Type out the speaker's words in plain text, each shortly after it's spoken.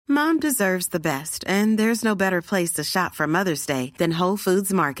Mom deserves the best, and there's no better place to shop for Mother's Day than Whole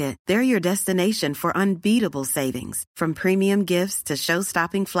Foods Market. They're your destination for unbeatable savings, from premium gifts to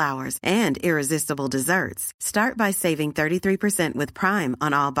show-stopping flowers and irresistible desserts. Start by saving 33% with Prime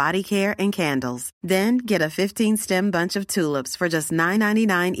on all body care and candles. Then get a 15-stem bunch of tulips for just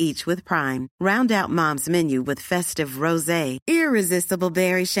 $9.99 each with Prime. Round out Mom's menu with festive rosé, irresistible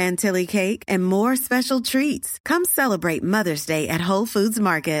berry chantilly cake, and more special treats. Come celebrate Mother's Day at Whole Foods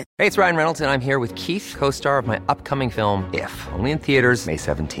Market. Hey, it's Ryan Reynolds, and I'm here with Keith, co-star of my upcoming film, If, only in theaters May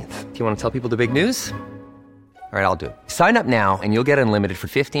 17th. Do you want to tell people the big news? All right, I'll do it. Sign up now and you'll get unlimited for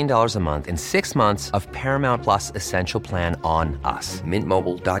 $15 a month and 6 months of Paramount Plus Essential Plan on us.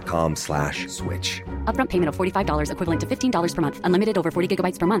 MintMobile.com/switch. Upfront payment of $45 equivalent to $15 per month. Unlimited over 40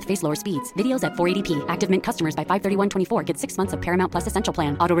 gigabytes per month. Face lower speeds. Videos at 480p. Active Mint customers by 531.24 get 6 months of Paramount Plus Essential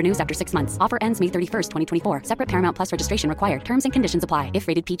Plan. Auto renews after 6 months. Offer ends May 31st, 2024. Separate Paramount Plus registration required. Terms and conditions apply if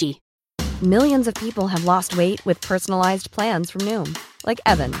rated PG. Millions of people have lost weight with personalized plans from Noom. Like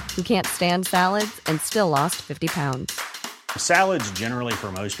Evan, who can't stand salads and still lost 50 pounds. Salads generally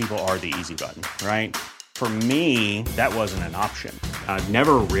for most people are the easy button, right? For me, that wasn't an option. I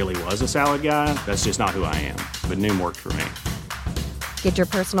never really was a salad guy. That's just not who I am. But Noom worked for me. Get your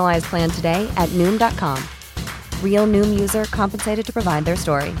personalized plan today at Noom.com. Real Noom user compensated to provide their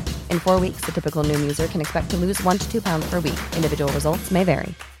story. In 4 weeks, the typical Noom user can expect to lose 1 to 2 pounds per week. Individual results may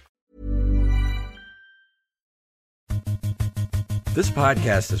vary. This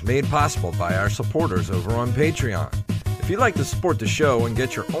podcast is made possible by our supporters over on Patreon. If you'd like to support the show and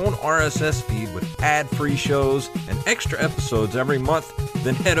get your own RSS feed with ad-free shows and extra episodes every month,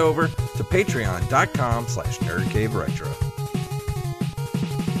 then head over to patreon.com/nerdcaveretro.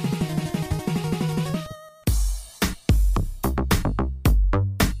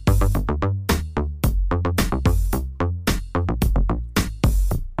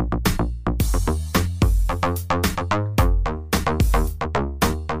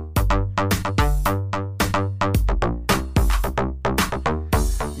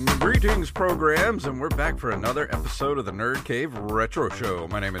 Programs, and we're back for another episode of the Nerd Cave Retro Show.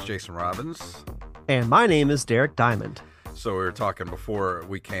 My name is Jason Robbins. And my name is Derek Diamond. So we were talking before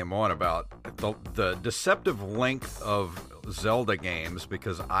we came on about the deceptive length of Zelda games,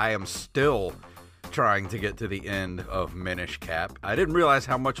 because I am still trying to get to the end of Minish Cap. I didn't realize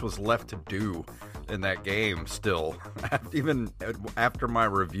how much was left to do in that game still, even after my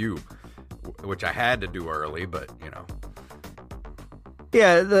review, which I had to do early, but, you know.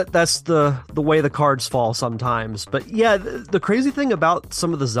 Yeah, that's the way the cards fall sometimes. But yeah, the crazy thing about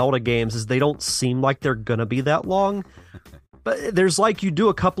some of the Zelda games is they don't seem like they're going to be that long. But there's like, you do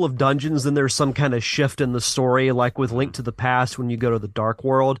a couple of dungeons, then there's some kind of shift in the story, like with Link to the Past when you go to the Dark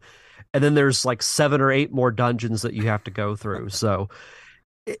World. And then there's like 7 or 8 more dungeons that you have to go through. So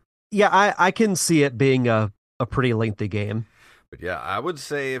yeah, I can see it being a pretty lengthy game. But yeah, I would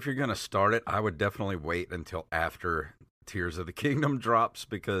say if you're going to start it, I would definitely wait until after Tears of the Kingdom drops,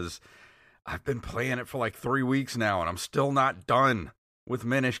 because I've been playing it for like 3 weeks now and I'm still not done with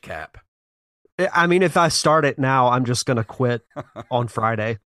Minish Cap. I mean, if I start it now, I'm just going to quit on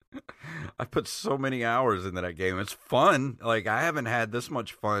Friday. I put so many hours into that game. It's fun. Like, I haven't had this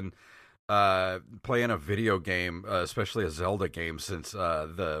much fun playing a video game, especially a Zelda game, since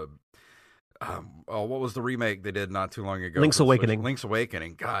what was the remake they did not too long ago? Link's Awakening. Link's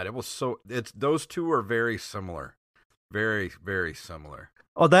Awakening. God, it was so. Those two are very similar. Very, very similar.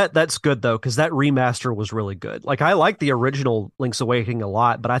 Oh, that's good, though, because that remaster was really good. Like, I like the original Link's Awakening a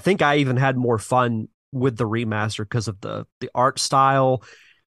lot, but I think I even had more fun with the remaster because of the art style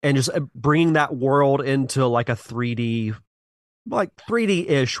and just bringing that world into like a 3D, like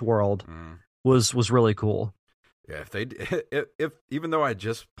 3D-ish world was really cool. Yeah, if even though I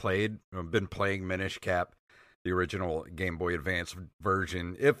just been playing Minish Cap, the original Game Boy Advance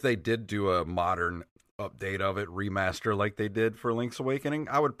version, if they did do a modern update of it, remaster like they did for Link's Awakening,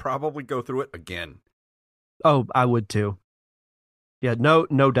 I would probably go through it again. Oh, I would too. Yeah, no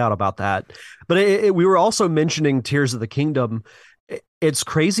doubt about that. But we were also mentioning Tears of the Kingdom. It's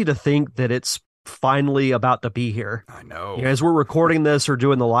crazy to think that it's finally about to be here. I know. You know, as we're recording this or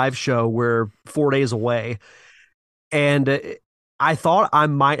doing the live show, we're 4 days away. And I thought I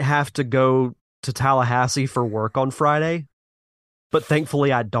might have to go to Tallahassee for work on Friday, but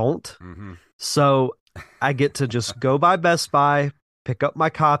thankfully I don't. Mm-hmm. So I get to just go by Best Buy, pick up my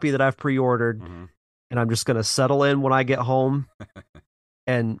copy that I've pre-ordered, and I'm just going to settle in when I get home.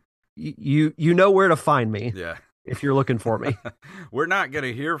 And you know where to find me. Yeah. If you're looking for me. We're not going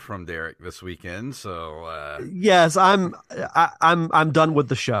to hear from Derek this weekend, so yes, I'm done with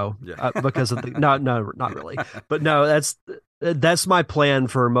the show. Yeah. Because of no, not really. But no, That's my plan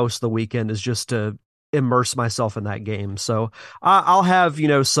for most of the weekend, is just to immerse myself in that game. So I'll have,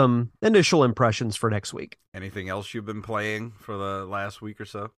 some initial impressions for next week. Anything else you've been playing for the last week or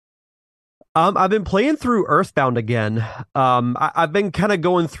so? I've been playing through Earthbound again. I've been kind of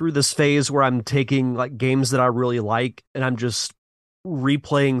going through this phase where I'm taking like games that I really like and I'm just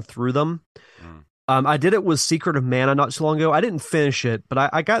replaying through them. I did it with Secret of Mana not too long ago. I didn't finish it, but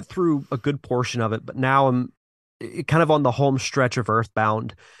I got through a good portion of it. But now I'm kind of on the home stretch of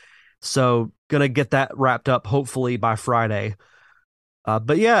Earthbound. So gonna get that wrapped up hopefully by Friday.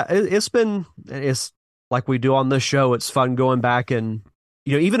 But yeah, it's like we do on this show. It's fun going back and,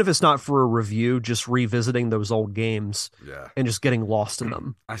 even if it's not for a review, just revisiting those old games and just getting lost in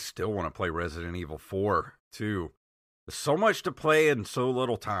them. I still want to play Resident Evil 4 too. There's so much to play in so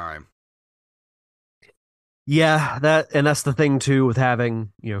little time. Yeah, that's the thing too with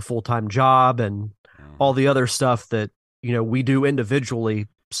having, full-time job and all the other stuff that, we do individually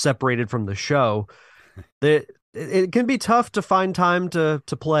separated from the show. That it can be tough to find time to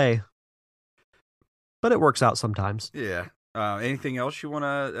play. But it works out sometimes. Yeah. Anything else you want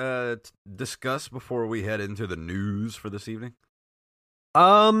to discuss before we head into the news for this evening?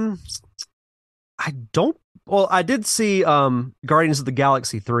 I don't. Well, I did see Guardians of the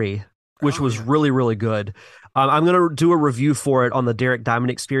Galaxy 3, which was really, really good. I'm going to do a review for it on the Derek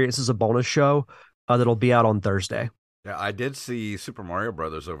Diamond Experience as a bonus show that'll be out on Thursday. Yeah, I did see Super Mario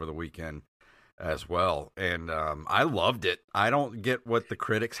Brothers over the weekend as well, and I loved it. I don't get what the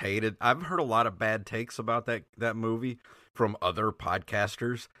critics hated. I've heard a lot of bad takes about that movie from other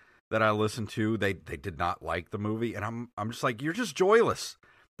podcasters that I listen to. They did not like the movie, and I'm just like, you're just joyless.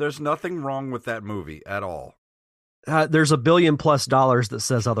 There's nothing wrong with that movie at all. There's $1 billion+ that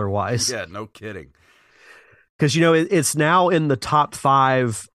says otherwise. Yeah, no kidding. Because, it's now in the top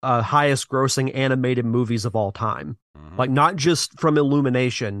 5 highest grossing animated movies of all time. Mm-hmm. Like, not just from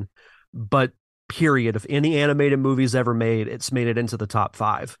Illumination, but period. Of any animated movies ever made, it's made it into the top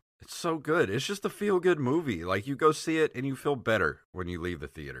 5. It's so good. It's just a feel-good movie. Like, you go see it and you feel better when you leave the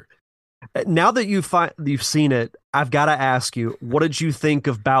theater. Now that you've seen it, I've got to ask you, what did you think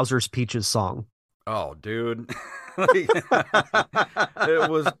of Bowser's Peaches song? Oh, dude. It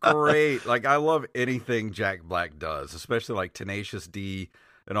was great. Like, I love anything Jack Black does, especially like Tenacious D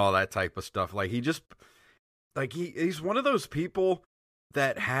and all that type of stuff. Like, he's one of those people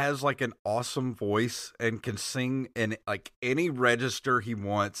that has like an awesome voice and can sing in like any register he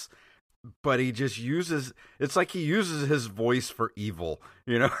wants, but he just uses his voice for evil.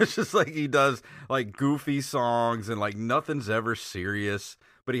 It's just like he does like goofy songs and like nothing's ever serious,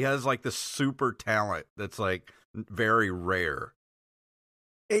 but he has like this super talent that's like very rare.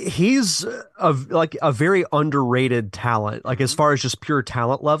 He's a very underrated talent, like as far as just pure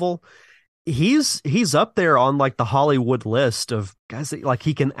talent level. He's up there on like the Hollywood list of guys that, like,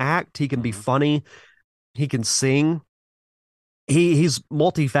 he can act, he can be funny, he can sing. He's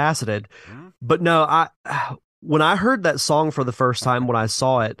multifaceted. But no, when I heard that song for the first time, when I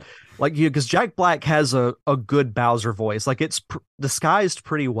saw it, like, because Jack Black has a good Bowser voice, like it's disguised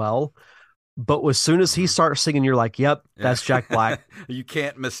pretty well. But as soon as he starts singing, you're like, yep, that's Jack Black. You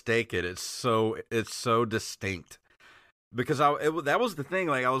can't mistake it. It's so distinct. Because that was the thing.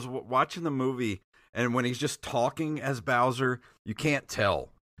 Like, I was watching the movie, and when he's just talking as Bowser, you can't tell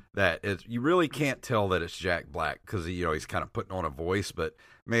that you really can't tell that it's Jack Black, because he's kind of putting on a voice. But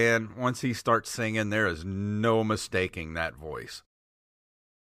man, once he starts singing, there is no mistaking that voice.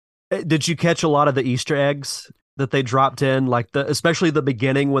 Did you catch a lot of the Easter eggs that they dropped in, like especially the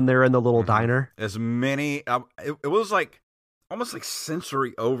beginning when they're in the little diner? As many, it was like almost like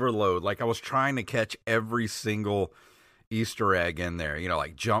sensory overload. Like, I was trying to catch every single Easter egg in there.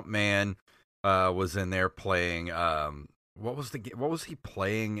 Like Jumpman was in there playing. What was he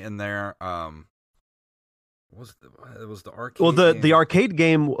playing in there? It was the arcade. Well, the arcade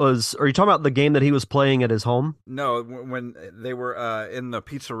game was. Are you talking about the game that he was playing at his home? No, when they were in the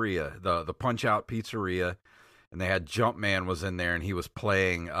pizzeria, the Punch Out pizzeria, and they had Jumpman was in there, and he was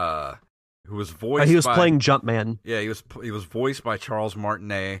playing. Who was voiced? He was playing Jumpman. Yeah, he was voiced by Charles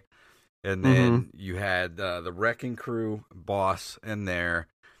Martinet. And then you had the Wrecking Crew boss in there,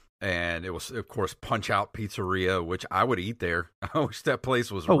 and it was, of course, Punch Out Pizzeria, which I would eat there. I wish that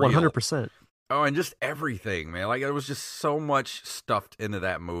place was real. 100%. Oh, and just everything, man. Like, there was just so much stuffed into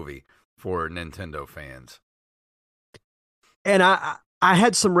that movie for Nintendo fans. And I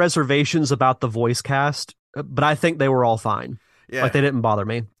had some reservations about the voice cast, but I think they were all fine. Yeah. Like, they didn't bother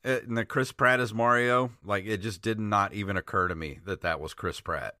me. And the Chris Pratt as Mario, like, it just did not even occur to me that was Chris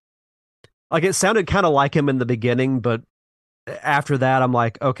Pratt. Like, it sounded kind of like him in the beginning, but after that, I'm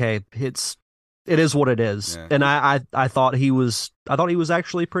like, okay, it's it is what it is. Yeah. And I thought he was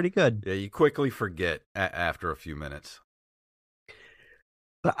actually pretty good. Yeah, you quickly forget after a few minutes.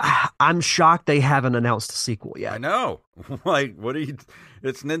 But I'm shocked they haven't announced a sequel yet. I know. Like,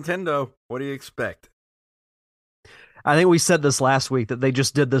 it's Nintendo. What do you expect? I think we said this last week that they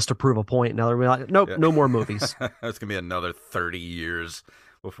just did this to prove a point. Now they're like, nope, Yeah. no more movies. It's going to be another 30 years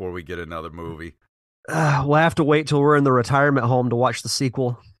before we get another movie. We'll have to wait till we're in the retirement home to watch the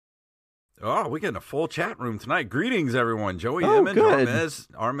sequel. Oh, we're getting a full chat room tonight. Greetings, everyone. Joey Oh, Emmons, good.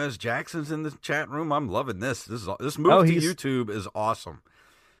 Armez Jackson's in the chat room. I'm loving this. This move to YouTube is awesome.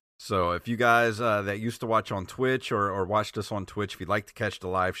 So if you guys that used to watch on Twitch or watched us on Twitch, if you'd like to catch the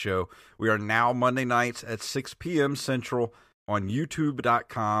live show, we are now Monday nights at 6 p.m. Central on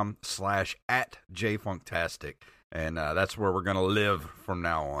youtube.com/@jfunktastic. And that's where we're going to live from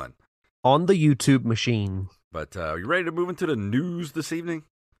now on. On the YouTube machine. But are you ready to move into the news this evening?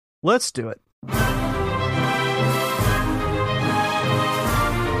 Let's do it.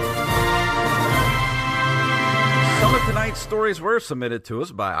 Some of tonight's stories were submitted to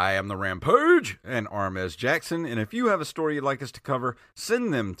us by I Am the Rampage and Armez Jackson. And if you have a story you'd like us to cover,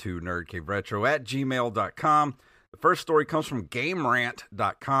 send them to nerdcaveretro@gmail.com. The first story comes from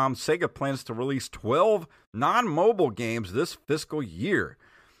GameRant.com. Sega plans to release 12 non-mobile games this fiscal year.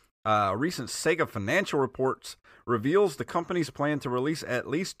 A recent Sega financial reports reveals the company's plan to release at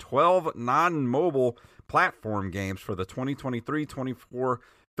least 12 non-mobile platform games for the 2023-24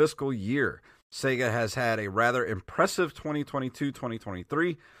 fiscal year. Sega has had a rather impressive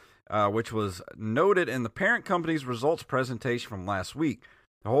 2022-2023, which was noted in the parent company's results presentation from last week.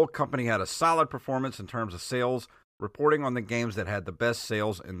 The whole company had a solid performance in terms of sales, reporting on the games that had the best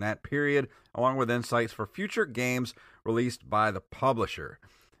sales in that period, along with insights for future games released by the publisher.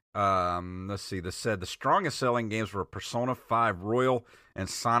 Let's see, this said the strongest selling games were Persona 5 Royal and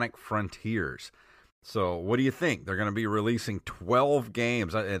Sonic Frontiers. So what do you think? They're going to be releasing 12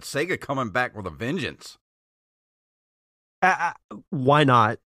 games. And Sega coming back with a vengeance. Why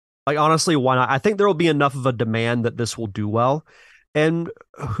not? Like, honestly, why not? I think there will be enough of a demand that this will do well. And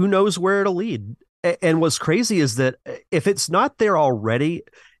who knows where it'll lead. And what's crazy is that if it's not there already,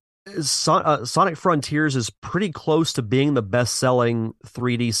 Sonic Frontiers is pretty close to being the best-selling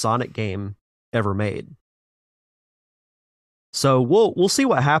 3D Sonic game ever made. So we'll see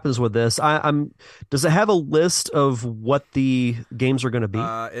what happens with this. Does it have a list of what the games are going to be?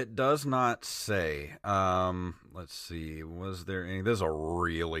 It does not say. Let's see. Was there any? There's a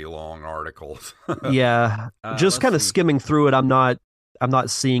really long article. Yeah, just kind of skimming through it. I'm not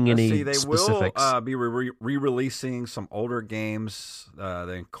seeing any they specifics. will be re-releasing some older games. That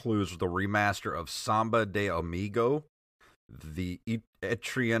includes the remaster of Samba de Amigo, the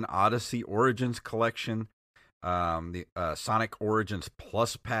Etrian Odyssey Origins Collection, the Sonic Origins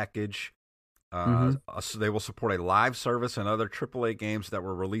Plus package. So they will support a live service and other AAA games that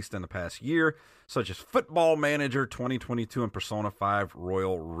were released in the past year, such as Football Manager 2022 and Persona 5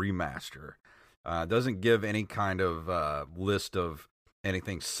 Royal Remaster. It doesn't give any kind of list of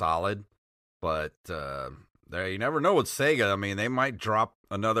anything solid, but you never know with Sega. I mean, they might drop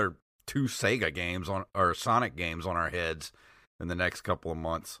another 2 Sega games or Sonic games on our heads in the next couple of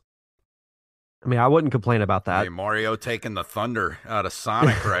months. I mean, I wouldn't complain about that. Hey, Mario taking the thunder out of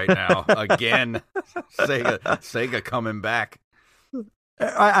Sonic right now. Again, Sega coming back.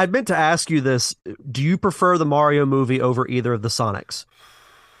 I meant to ask you this. Do you prefer the Mario movie over either of the Sonics?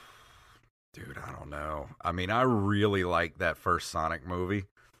 Dude, I don't know. I mean, I really like that first Sonic movie,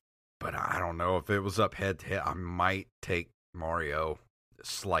 but I don't know if it was up head to head. I might take Mario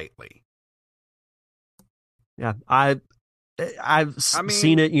slightly. Yeah, I've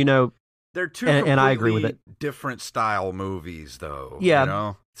seen it, They're two and I agree with it. Different style movies, though.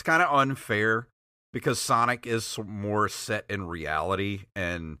 Yeah. It's kind of unfair because Sonic is more set in reality,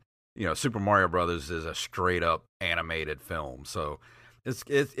 and Super Mario Brothers is a straight up animated film. So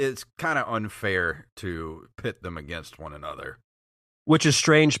it's kind of unfair to pit them against one another. Which is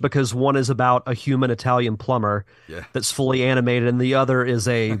strange because one is about a human Italian plumber that's fully animated, and the other is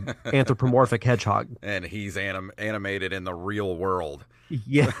a anthropomorphic hedgehog. And he's animated in the real world.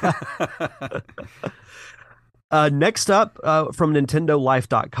 Yeah. Next up, from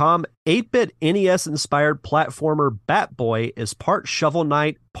NintendoLife.com, 8-bit NES-inspired platformer Bat-Boy is part Shovel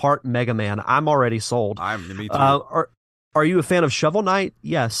Knight, part Mega Man. I'm already sold. Me too. Are you a fan of Shovel Knight?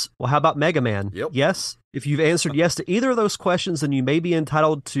 Yes. Well, how about Mega Man? Yep. Yes. If you've answered yes to either of those questions, then you may be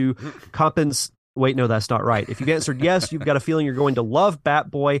entitled to Wait, no, that's not right. If you've answered yes, you've got a feeling you're going to love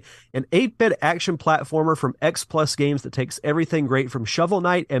Bat-Boy, an 8-bit action platformer from X Plus Games that takes everything great from Shovel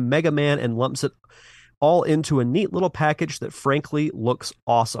Knight and Mega Man and lumps it all into a neat little package that frankly looks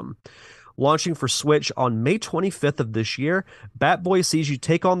awesome. Launching for Switch on May 25th of this year, Bat-Boy sees you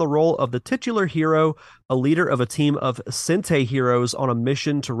take on the role of the titular hero, a leader of a team of Sente heroes on a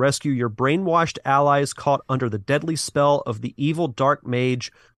mission to rescue your brainwashed allies caught under the deadly spell of the evil dark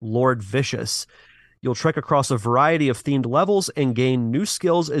mage, Lord Vicious. You'll trek across a variety of themed levels and gain new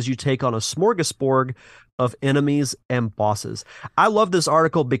skills as you take on a smorgasbord of enemies and bosses. I love this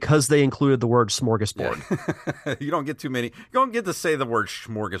article because they included the word smorgasbord. Yeah. You don't get too many. You don't get to say the word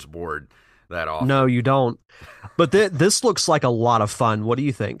smorgasbord that often. No, you don't. But this looks like a lot of fun. What do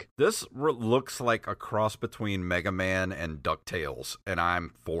you think? This looks like a cross between Mega Man and DuckTales, and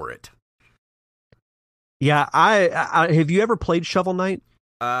I'm for it. Yeah, I have you ever played Shovel Knight?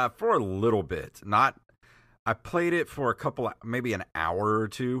 For a little bit. I played it for maybe an hour or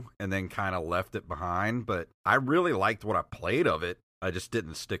two, and then kind of left it behind. But I really liked what I played of it. I just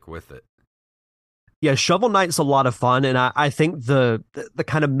didn't stick with it. Yeah, Shovel Knight's a lot of fun, and I think the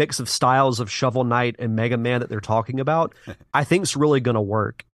kind of mix of styles of Shovel Knight and Mega Man that they're talking about, I think is really going to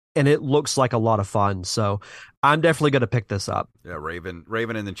work, and it looks like a lot of fun. So I'm definitely going to pick this up. Yeah, Raven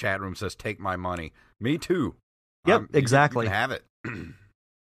in the chat room says, "Take my money." Me too. Yep, exactly. You can have it.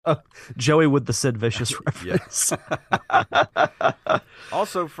 Joey with the Sid Vicious reference.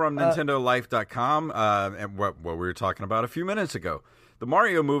 Also from NintendoLife.com, and what we were talking about a few minutes ago, the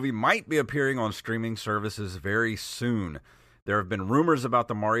Mario movie might be appearing on streaming services very soon. There have been rumors about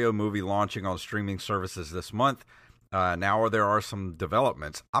the Mario movie launching on streaming services this month. Now there are some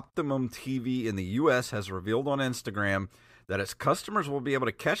developments. Optimum TV in the U.S. has revealed on Instagram that its customers will be able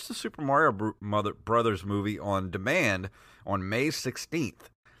to catch the Super Mario Brothers movie on demand on May 16th.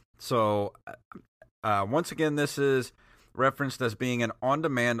 So, once again, this is referenced as being an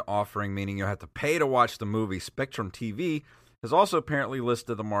on-demand offering, meaning you have to pay to watch the movie. Spectrum TV has also apparently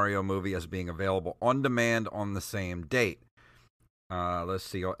listed the Mario movie as being available on demand on the same date. Let's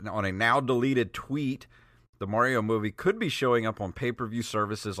see. On a now-deleted tweet, the Mario movie could be showing up on pay-per-view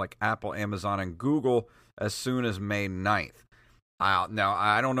services like Apple, Amazon, and Google as soon as May 9th. Now,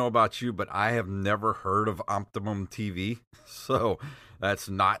 I don't know about you, but I have never heard of Optimum TV, so that's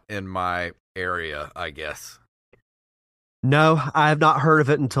not in my area, I guess. No, I have not heard of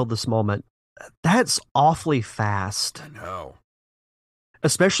it until this moment. That's awfully fast. I know.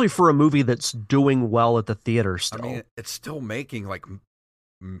 Especially for a movie that's doing well at the theater still. I mean, it's still making like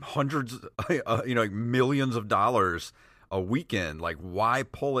hundreds, like millions of dollars a weekend. Like, why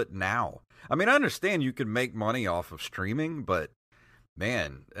pull it now? I mean, I understand you can make money off of streaming, but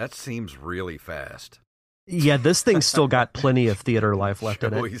man, that seems really fast. Yeah, this thing's still got plenty of theater life left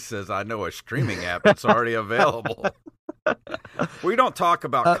in it. He says, I know a streaming app that's already available. We don't talk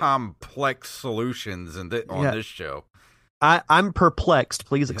about complex solutions on this show. I'm perplexed.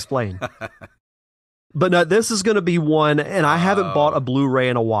 Please explain. But no, this is going to be one, and I haven't bought a Blu-ray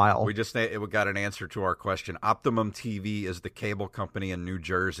in a while. We got an answer to our question. Optimum TV is the cable company in New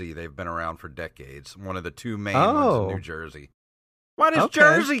Jersey. They've been around for decades. One of the two main ones in New Jersey. Why does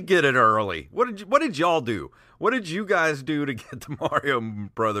Jersey get it early? What did y'all do? What did you guys do to get the Mario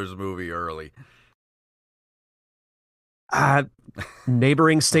Brothers movie early?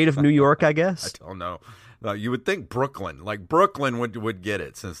 Neighboring state of New York, I guess. I don't know. You would think Brooklyn. Like Brooklyn would get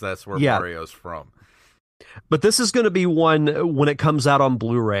it since that's where Mario's from. But this is going to be one, when it comes out on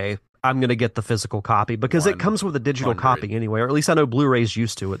Blu-ray, I'm going to get the physical copy because it comes with a digital copy anyway, or at least I know Blu-rays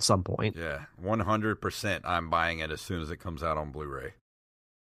used to at some point. Yeah, 100% I'm buying it as soon as it comes out on Blu-ray.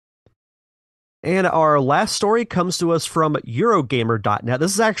 And our last story comes to us from Eurogamer.net.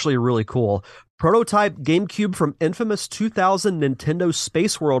 This is actually really cool. Prototype GameCube from infamous 2000 Nintendo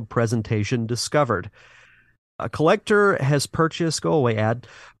Space World presentation discovered. A collector has purchased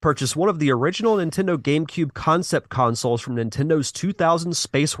one of the original Nintendo GameCube concept consoles from Nintendo's 2000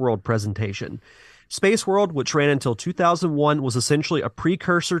 Space World presentation. Space World, which ran until 2001, was essentially a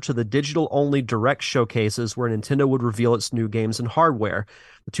precursor to the digital-only direct showcases where Nintendo would reveal its new games and hardware.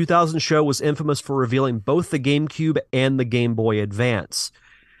 The 2000 show was infamous for revealing both the GameCube and the Game Boy Advance.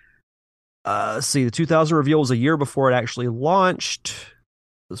 The 2000 reveal was a year before it actually launched.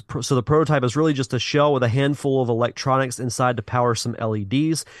 So the prototype is really just a shell with a handful of electronics inside to power some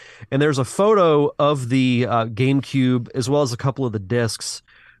LEDs. And there's a photo of the GameCube as well as a couple of the discs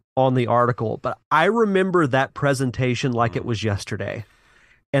on the article. But I remember that presentation like it was yesterday.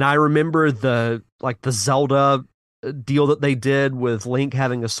 And I remember the Zelda deal that they did with Link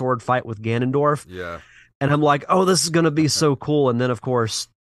having a sword fight with Ganondorf. Yeah. And I'm like, oh, this is going to be so cool. And then, of course,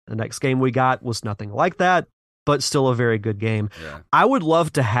 the next game we got was nothing like that, but still a very good game. Yeah. I would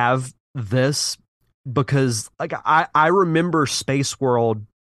love to have this because I remember Space World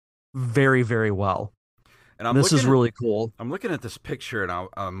very, very well. And this is really cool. I'm looking at this picture, and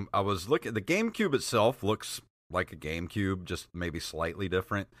I was looking. The GameCube itself looks like a GameCube, just maybe slightly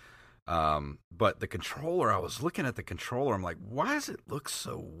different. But the controller, I was looking at the controller. I'm like, why does it look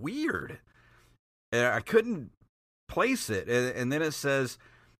so weird? And I couldn't place it. And then it says,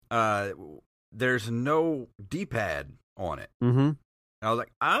 there's no D-pad on it. Mm-hmm. I was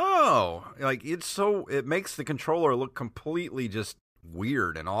like, oh, like it makes the controller look completely just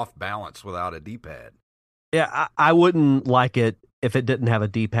weird and off balance without a D-pad. Yeah, I wouldn't like it if it didn't have a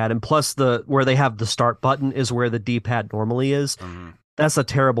D-pad. And plus, where they have the start button is where the D-pad normally is. Mm-hmm. That's a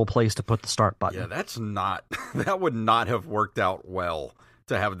terrible place to put the start button. Yeah, that would not have worked out well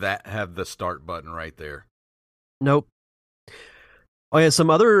to have the start button right there. Nope. Oh yeah, some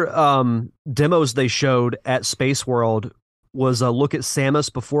other demos they showed at Space World was a look at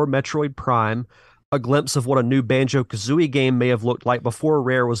Samus before Metroid Prime, a glimpse of what a new Banjo-Kazooie game may have looked like before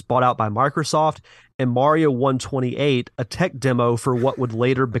Rare was bought out by Microsoft, and Mario 128, a tech demo for what would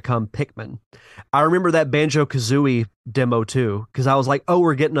later become Pikmin. I remember that Banjo-Kazooie demo too, because I was like, oh,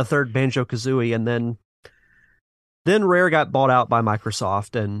 we're getting a third Banjo-Kazooie, and then Rare got bought out by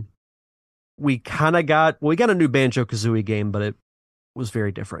Microsoft, and we got a new Banjo-Kazooie game, but it was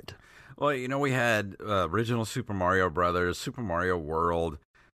very different. Well, we had original Super Mario Brothers, Super Mario World,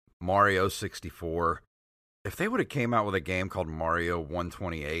 Mario 64. If they would have came out with a game called Mario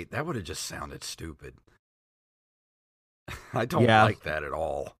 128, that would have just sounded stupid. I don't like that at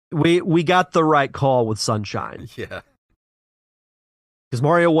all. We got the right call with Sunshine. Yeah. Because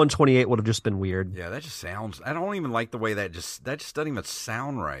Mario 128 would have just been weird. Yeah, that just sounds... I don't even like the way that just doesn't even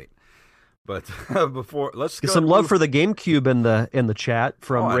sound right. But let's get some love for the GameCube in the chat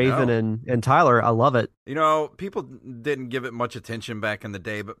from Raven and Tyler. I love it. People didn't give it much attention back in the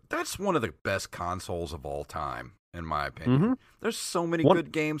day, but that's one of the best consoles of all time, in my opinion. Mm-hmm. There's so many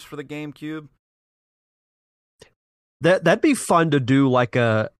good games for the GameCube. That'd be fun to do, like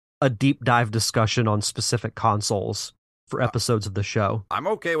a deep dive discussion on specific consoles for episodes of the show. I'm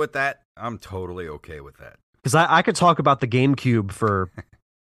okay with that. I'm totally okay with that. Because I could talk about the GameCube for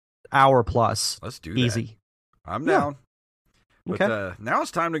hour plus. Let's do that. Easy. I'm down. But okay. Now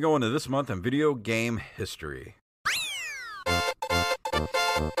it's time to go into this month in video game history.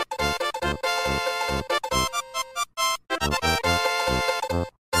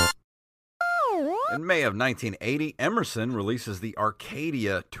 In May of 1980, Emerson releases the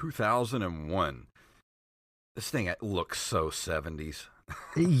Arcadia 2001. This thing looks so 70s.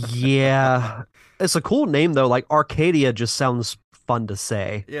 Yeah. It's a cool name, though. Like, Arcadia just sounds fun to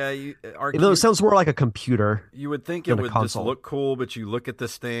say. Yeah, even though it sounds more like a computer. You would think it would just look cool, but you look at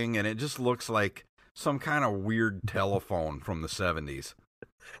this thing, and it just looks like some kind of weird telephone from the 70s.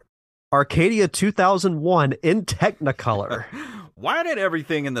 Arcadia 2001 in Technicolor. Why did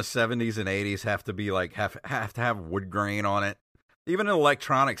everything in the 70s and 80s have to be like have to have wood grain on it? Even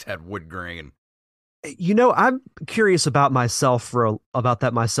electronics had wood grain. I'm curious about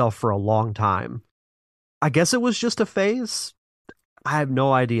that myself for a long time. I guess it was just a phase. I have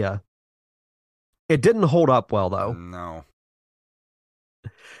no idea. It didn't hold up well, though. No.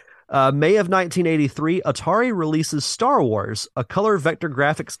 May of 1983, Atari releases Star Wars, a color vector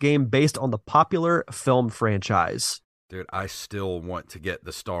graphics game based on the popular film franchise. Dude, I still want to get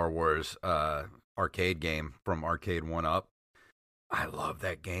the Star Wars arcade game from Arcade 1-Up. I love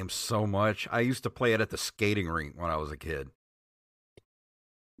that game so much. I used to play it at the skating rink when I was a kid.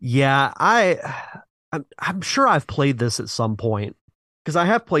 Yeah, I'm sure I've played this at some point, because I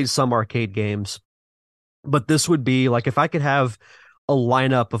have played some arcade games, but this would be like, if I could have a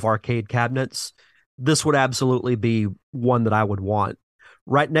lineup of arcade cabinets, this would absolutely be one that I would want,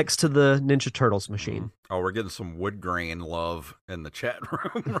 right next to the Ninja Turtles machine. Oh, we're getting some wood grain love in the chat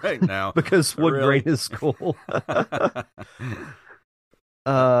room right now. Because wood grain is cool.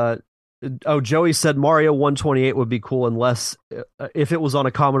 Joey said Mario 128 would be cool unless if it was on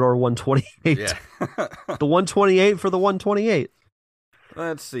a Commodore 128. Yeah. The 128 for the 128.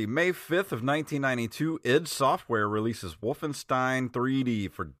 Let's see. May 5th of 1992, id Software releases Wolfenstein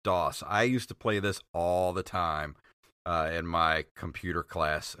 3D for DOS. I used to play this all the time in my computer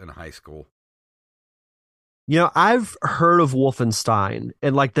class in high school. I've heard of Wolfenstein,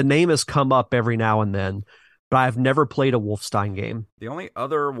 and like the name has come up every now and then, but I've never played a Wolfenstein game. The only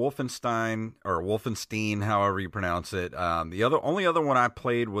other Wolfenstein, or Wolfenstein, however you pronounce it, only other one I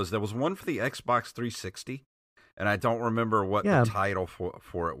played there was one for the Xbox 360. And I don't remember what the title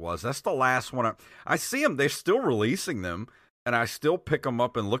for it was. That's the last one. I see them. They're still releasing them, and I still pick them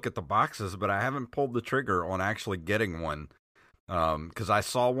up and look at the boxes, but I haven't pulled the trigger on actually getting one. Because I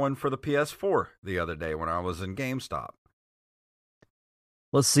saw one for the PS4 the other day when I was in GameStop.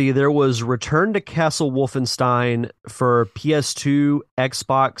 Let's see. There was Return to Castle Wolfenstein for PS2,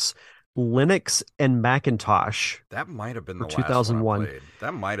 Xbox, Linux, and Macintosh. That might have been for the 2001. last one I played.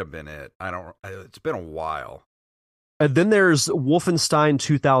 That might have been it. It's been a while. And then there's Wolfenstein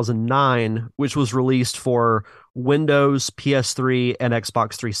 2009, which was released for Windows, PS3, and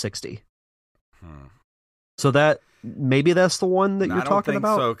Xbox 360. So maybe that's the one that you're talking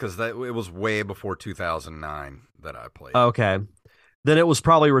about? I don't think so, because it was way before 2009 that I played. Okay. Then it was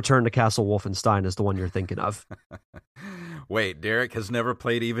probably Return to Castle Wolfenstein is the one you're thinking of. Wait, Derek has never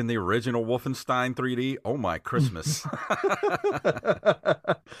played even the original Wolfenstein 3D? Oh, my Christmas.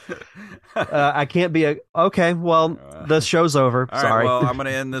 I can't be okay, well, the show's over. All Sorry. Right, well, I'm going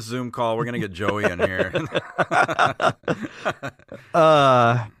to end this Zoom call. We're going to get Joey in here.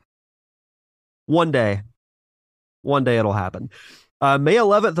 One day it'll happen. May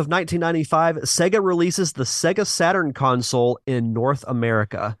 11th of 1995, Sega releases the Sega Saturn console in North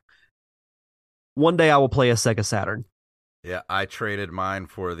America. One day I will play a Sega Saturn. Yeah, I traded mine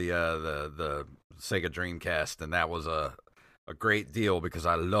for the Sega Dreamcast, and that was a great deal because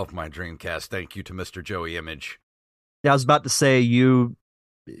I love my Dreamcast. Thank you to Mr. Joey Image. Yeah, I was about to say you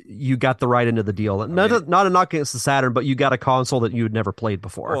got the right end of the deal. Not a knock against the Saturn, but you got a console that you had never played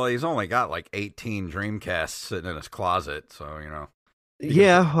before. Well, he's only got like 18 Dreamcasts sitting in his closet, so, you know.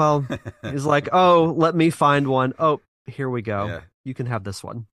 Yeah, well, he's like, oh, let me find one. Oh, here we go. Yeah. You can have this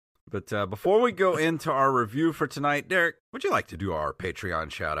one. But before we go into our review for tonight, Derek, would you like to do our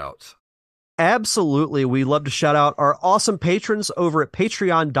Patreon shout-outs? Absolutely. We love to shout out our awesome patrons over at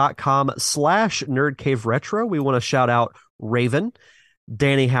patreon.com/nerdcaveretro. We want to shout out Raven,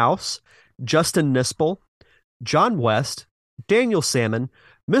 Danny House, Justin Nispel, John West, Daniel Salmon,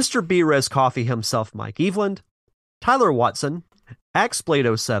 Mr. B-Res Coffee himself, Mike Eveland, Tyler Watson,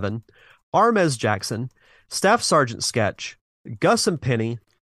 Axblade07, Armez Jackson, Staff Sergeant Sketch, Gus and Penny,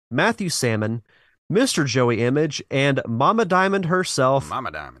 Matthew Salmon, Mr. Joey Image, and Mama Diamond herself, Mama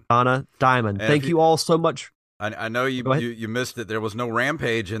Diamond. Donna Diamond. Thank you all so much. I know you missed it. There was no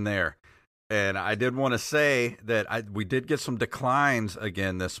Rampage in there. And I did want to say that we did get some declines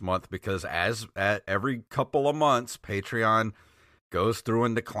again this month because as at every couple of months, Patreon goes through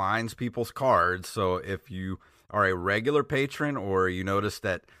and declines people's cards. So if you are a regular patron or you notice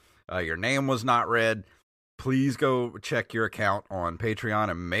that your name was not read, please go check your account on Patreon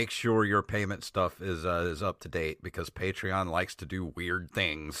and make sure your payment stuff is up to date because Patreon likes to do weird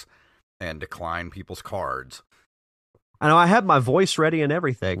things and decline people's cards. I know I had my voice ready and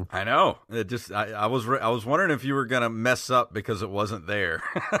everything. I know. I was wondering if you were gonna mess up because it wasn't there.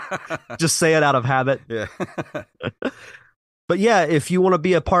 Just say it out of habit. Yeah. But yeah, if you want to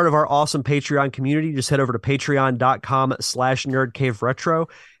be a part of our awesome Patreon community, just head over to patreon.com/nerdcaveretro.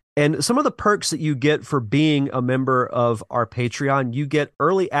 And some of the perks that you get for being a member of our Patreon, you get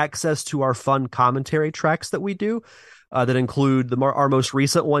early access to our fun commentary tracks that we do that include our most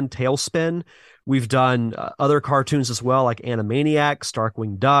recent one, Tailspin. We've done other cartoons as well, like Animaniacs,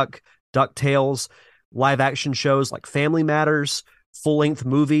 Darkwing Duck, DuckTales, live action shows like Family Matters, full-length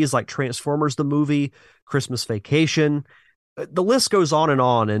movies like Transformers the Movie, Christmas Vacation. The list goes on,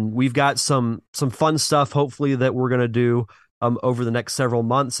 and we've got some fun stuff, hopefully, that we're going to do over the next several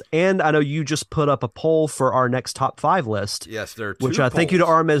months. And I know you just put up a poll for our next top 5 list. Yes, there are two which polls. Thank you to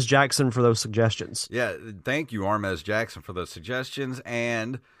Armez Jackson for those suggestions. Yeah, thank you, Armez Jackson, for those suggestions.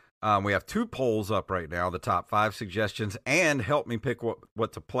 And we have 2 polls up right now, the top 5 suggestions, and help me pick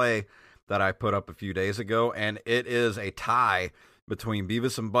what to play that I put up a few days ago. And it is a tie between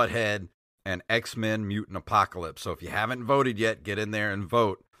Beavis and Butthead and X-Men Mutant Apocalypse. So if you haven't voted yet, get in there and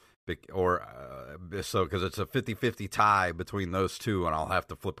vote. Because it's a 50-50 tie between those two, and I'll have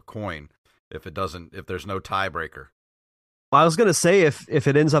to flip a coin if there's no tiebreaker. Well, I was going to say, if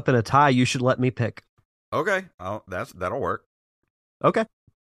it ends up in a tie, you should let me pick. Okay. That'll work. Okay.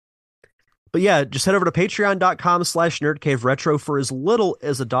 But yeah, just head over to patreon.com/nerdcaveretro for as little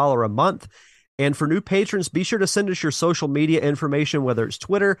as $1 a month. And for new patrons, be sure to send us your social media information, whether it's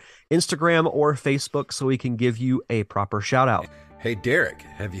Twitter, Instagram, or Facebook, so we can give you a proper shout out. Hey, Derek,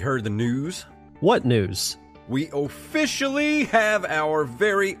 have you heard the news? What news? We officially have our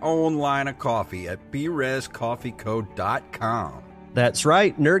very own line of coffee at brescoffeeco.com. That's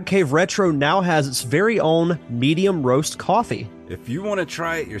right. Nerd Cave Retro now has its very own medium roast coffee. If you want to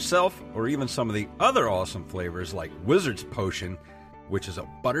try it yourself, or even some of the other awesome flavors like Wizard's Potion, which is a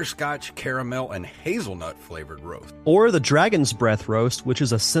butterscotch, caramel, and hazelnut flavored roast. Or the Dragon's Breath roast, which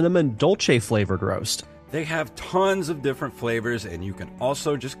is a cinnamon dolce flavored roast. They have tons of different flavors, and you can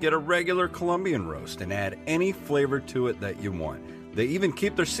also just get a regular Colombian roast and add any flavor to it that you want. They even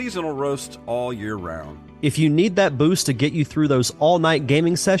keep their seasonal roasts all year round. If you need that boost to get you through those all-night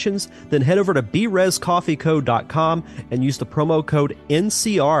gaming sessions, then head over to BResCoffeeCo.com and use the promo code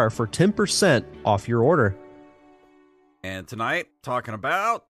NCR for 10% off your order. And tonight, talking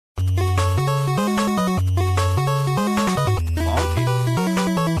about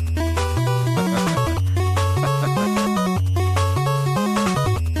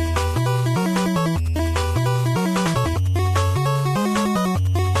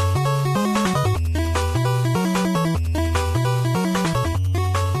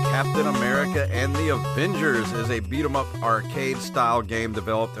Captain America and the Avengers is a beat-em-up arcade-style game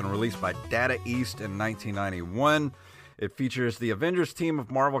developed and released by Data East in 1991. It features the Avengers team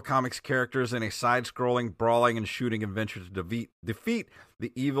of Marvel Comics characters in a side-scrolling, brawling, and shooting adventure to defeat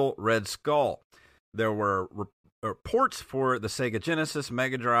the evil Red Skull. There were reports for the Sega Genesis,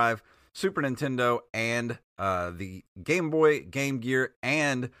 Mega Drive, Super Nintendo, and the Game Boy, Game Gear,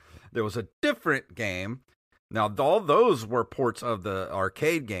 and there was a different game. Now, all those were ports of the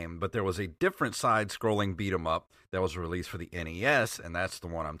arcade game, but there was a different side-scrolling beat-em-up that was released for the NES, and that's the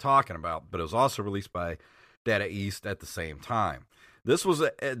one I'm talking about. But it was also released by Data East at the same time. This was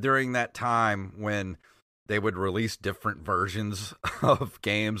during that time when they would release different versions of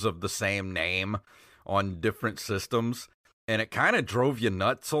games of the same name on different systems, and it kind of drove you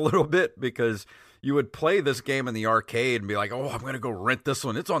nuts a little bit because you would play this game in the arcade and be like, oh, I'm going to go rent this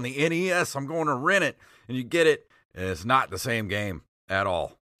one. It's on the NES. I'm going to rent it. And you get it, and it's not the same game at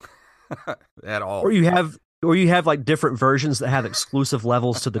all. At all. Or you have like different versions that have exclusive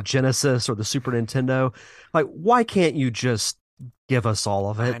levels to the Genesis or the Super Nintendo. Like, why can't you just give us all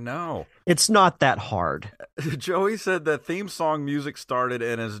of it? I know. It's not that hard. Joey said that theme song music started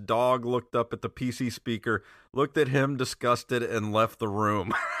and his dog looked up at the PC speaker, looked at him disgusted, and left the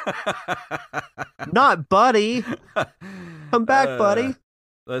room. Not Buddy. Come back, Buddy.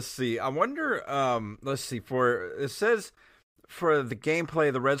 Let's see. I wonder, it says for the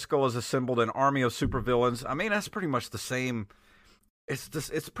gameplay, the Red Skull is assembled an army of supervillains. I mean, that's pretty much the same.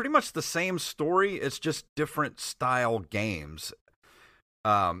 It's pretty much the same story. It's just different style games.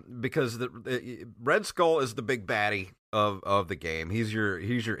 Because the Red Skull is the big baddie of the game. He's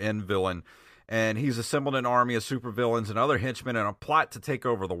your end villain, and he's assembled an army of supervillains and other henchmen in a plot to take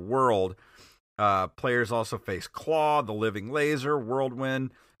over the world. Players also face Claw, the Living Laser,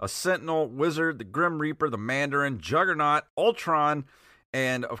 Whirlwind, a Sentinel, Wizard, the Grim Reaper, the Mandarin, Juggernaut, Ultron,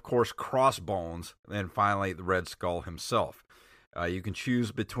 and of course Crossbones, and finally the Red Skull himself. You can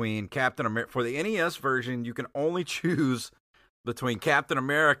choose between Captain America. For the NES version, you can only choose between Captain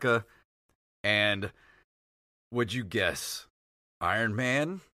America and, would you guess, Iron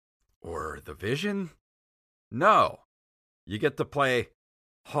Man or the Vision? No. You get to play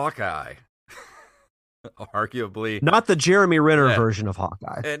Hawkeye. Arguably. Not the Jeremy Renner version of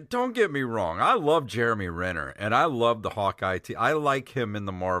Hawkeye. And don't get me wrong, I love Jeremy Renner, and I love the Hawkeye team. I like him in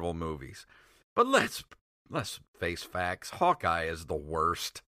the Marvel movies. But let's face facts. Hawkeye is the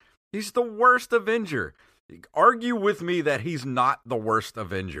worst. He's the worst Avenger. Argue with me that he's not the worst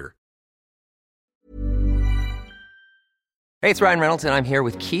Avenger. Hey, it's Ryan Reynolds, and I'm here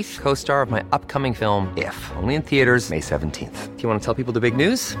with Keith, co-star of my upcoming film, If, only in theaters May 17th. Do you want to tell people the big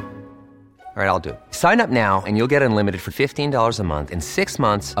news? All right, I'll do it. Sign up now and you'll get unlimited for $15 a month and 6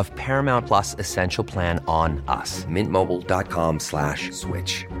 months of Paramount Plus Essential Plan on us.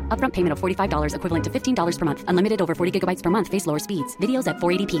 MintMobile.com/switch. Upfront payment of $45 equivalent to $15 per month. Unlimited over 40 gigabytes per month. Face lower speeds. Videos at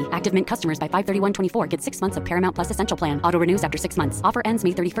 480p. Active Mint customers by 531.24 get 6 months of Paramount Plus Essential Plan. Auto renews after 6 months. Offer ends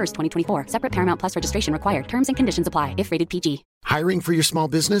May 31st, 2024. Separate Paramount Plus registration required. Terms and conditions apply if rated PG. Hiring for your small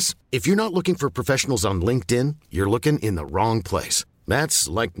business? If you're not looking for professionals on LinkedIn, you're looking in the wrong place. That's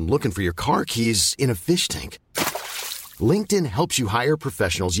like looking for your car keys in a fish tank. LinkedIn helps you hire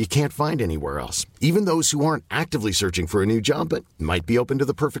professionals you can't find anywhere else, even those who aren't actively searching for a new job but might be open to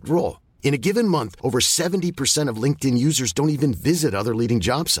the perfect role. In a given month, over 70% of LinkedIn users don't even visit other leading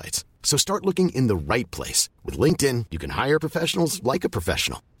job sites. So start looking in the right place. With LinkedIn, you can hire professionals like a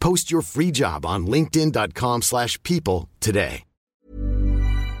professional. Post your free job on linkedin.com/people today.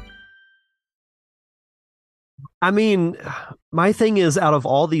 I mean, my thing is, out of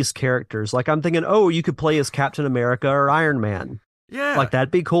all these characters, like, I'm thinking, oh, you could play as Captain America or Iron Man. Yeah. Like,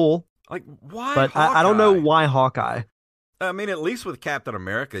 that'd be cool. Like, why But Hawkeye? I don't know why Hawkeye. I mean, at least with Captain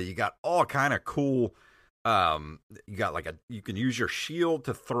America, you got all kind of cool. You got you can use your shield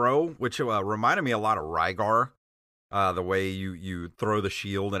to throw, which reminded me a lot of Rygar. The way you throw the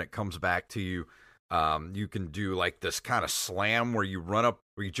shield and it comes back to you. You can do like this kind of slam where you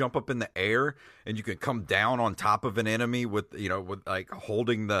jump up in the air and you can come down on top of an enemy with like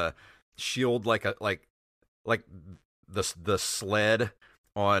holding the shield like the sled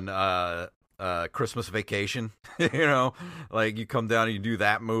on Christmas Vacation. Like you come down and you do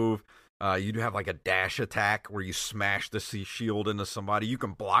that move. You do have like a dash attack where you smash the sea shield into somebody. You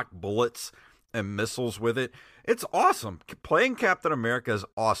can block bullets and missiles with it. It's awesome. Playing Captain America is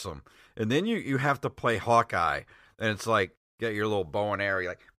awesome. And then you have to play Hawkeye, and it's like get your little bow and arrow,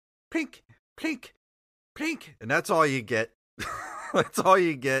 like plink, plink, plink, and that's all you get. That's all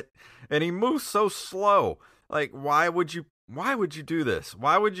you get. And he moves so slow. Like, why would you do this?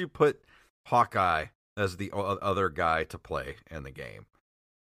 Why would you put Hawkeye as the other guy to play in the game?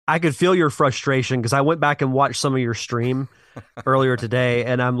 I could feel your frustration because I went back and watched some of your stream earlier today,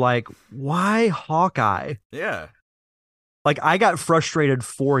 and I'm like, why Hawkeye? Yeah. Like, I got frustrated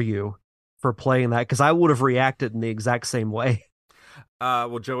for you for playing that because I would have reacted in the exact same way.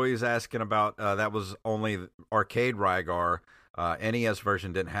 Well, Joey's asking about that was only arcade Rygar. NES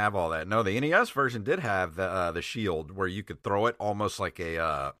version didn't have all that. No, the NES version did have the shield where you could throw it almost like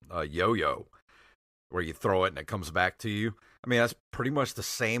a yo-yo, where you throw it and it comes back to you. I mean, that's pretty much the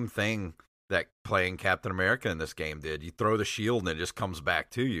same thing that playing Captain America in this game did. You throw the shield and it just comes back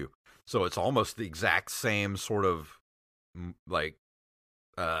to you. So it's almost the exact same sort of, like,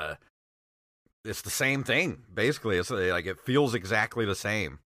 it's the same thing, basically. It's like, it feels exactly the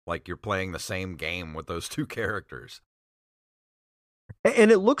same, like you're playing the same game with those two characters.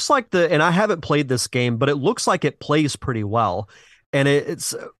 And it looks like and I haven't played this game, but it looks like it plays pretty well. And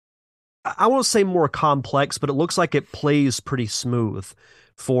it's, I won't say more complex, but it looks like it plays pretty smooth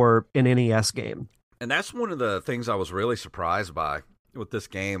for an NES game. And that's one of the things I was really surprised by with this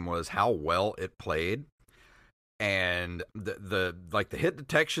game was how well it played. And the hit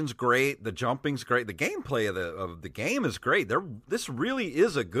detection's great, the jumping's great, the gameplay of the game is great. This really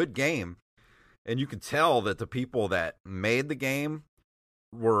is a good game. And you can tell that the people that made the game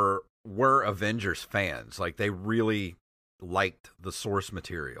were Avengers fans. Like, they really liked the source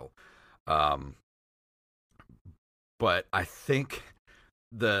material. But I think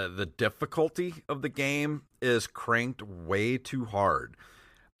the difficulty of the game is cranked way too hard.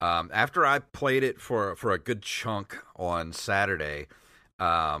 After I played it for a good chunk on Saturday,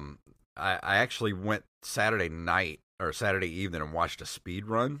 I actually went Saturday night or Saturday evening and watched a speed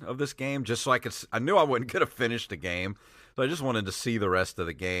run of this game just so I knew I wasn't going to finish the game. So I just wanted to see the rest of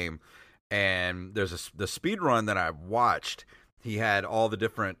the game. And there's the speed run that I watched. He had all the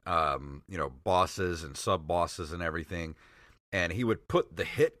different, bosses and sub-bosses and everything. And he would put the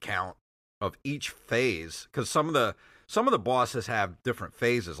hit count of each phase, because some of the bosses have different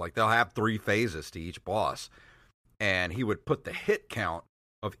phases. Like, they'll have 3 phases to each boss. And he would put the hit count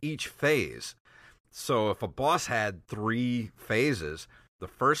of each phase. So if a boss had 3 phases, the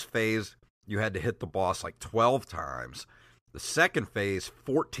first phase, you had to hit the boss like 12 times. The second phase,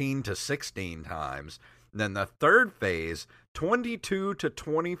 14 to 16 times. And then the third phase, 22 to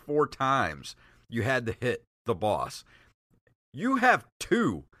 24 times you had to hit the boss. You have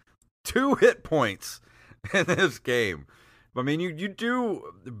two hit points in this game. I mean, you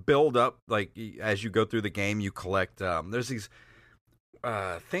do build up, like, as you go through the game, you collect, there's these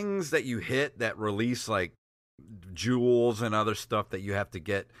things that you hit that release, like, jewels and other stuff that you have to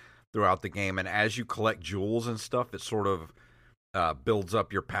get throughout the game. And as you collect jewels and stuff, it sort of builds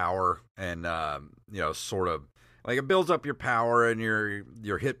up your power and, sort of, like, it builds up your power and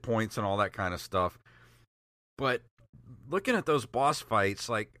your hit points and all that kind of stuff. But looking at those boss fights,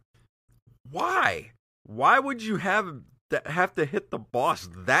 like, why? Why would you have to hit the boss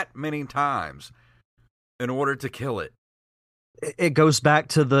that many times in order to kill it? It goes back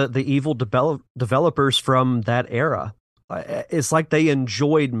to the evil developers from that era. It's like they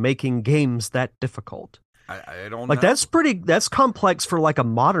enjoyed making games that difficult. I don't like know. That's complex for like a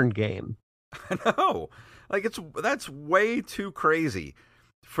modern game. I know. Like, that's way too crazy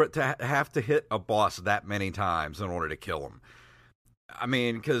to have to hit a boss that many times in order to kill him. I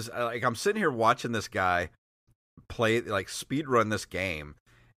mean, because like, I'm sitting here watching this guy play, like, speed run this game,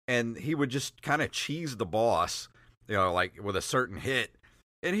 and he would just kind of cheese the boss, like with a certain hit,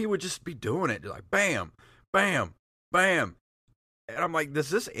 and he would just be doing it like bam, bam, bam, and I'm like, does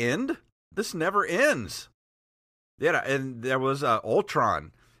this end? This never ends. Yeah, and there was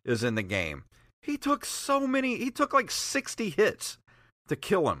Ultron is in the game. He took like 60 hits to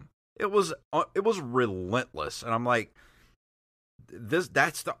kill him. It was relentless, and I'm like,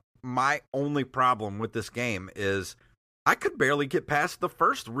 that's my only problem with this game is I could barely get past the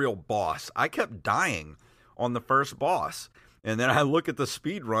first real boss. I kept dying on the first boss, and then I look at the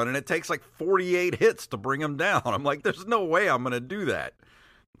speed run, and it takes like 48 hits to bring him down. I'm like, there's no way I'm going to do that.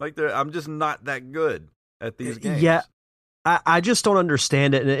 Like, I'm just not that good at these games. Yeah, I just don't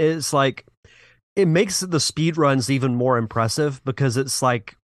understand it. And it's like, it makes the speed runs even more impressive because it's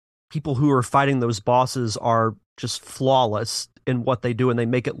like people who are fighting those bosses are just flawless in what they do and they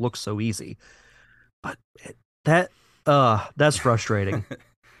make it look so easy. But that that's frustrating.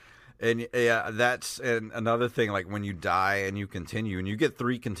 And yeah, that's and another thing. Like when you die and you continue, and you get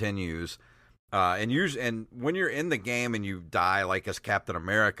 3 continues, and when you're in the game and you die, like as Captain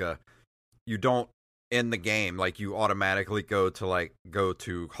America, you don't end the game. Like you automatically go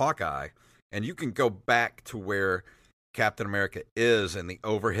to Hawkeye, and you can go back to where Captain America is in the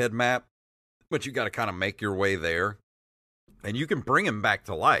overhead map, but you got to kind of make your way there, and you can bring him back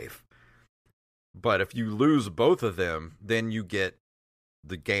to life. But if you lose both of them, then you get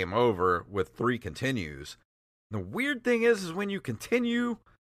the game over with 3 continues. The weird thing is when you continue,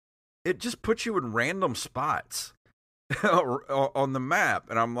 it just puts you in random spots on the map,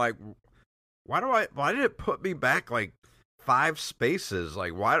 and I'm like, why did it put me back like 5 spaces?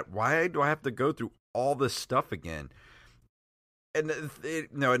 Like why do I have to go through all this stuff again? And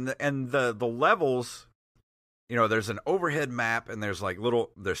the levels, there's an overhead map, and there's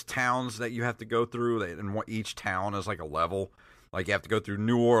there's towns that you have to go through, and each town is like a level. Like you have to go through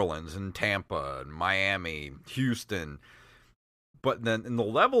New Orleans and Tampa and Miami, Houston. But then and the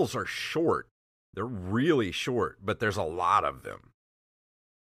levels are short. They're really short, but there's a lot of them.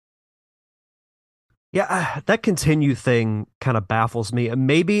 Yeah, that continue thing kind of baffles me. And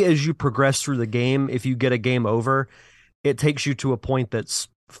maybe as you progress through the game, if you get a game over, it takes you to a point that's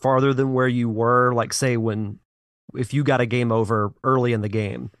farther than where you were, like say if you got a game over early in the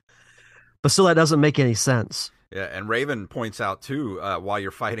game. But still, that doesn't make any sense. Yeah, and Raven points out, too, while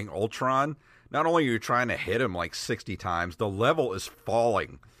you're fighting Ultron, not only are you trying to hit him like 60 times, the level is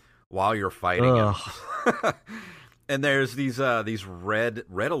falling while you're fighting him. And there's these red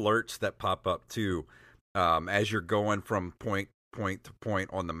alerts that pop up, too, as you're going from point to point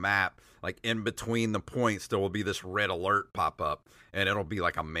on the map. Like, in between the points, there will be this red alert pop up, and it'll be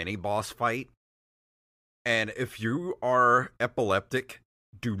like a mini-boss fight. And if you are epileptic,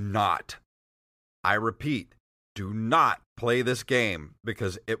 do not, I repeat, do not play this game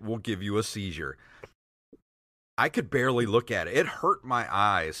because it will give you a seizure. I could barely look at it. It hurt my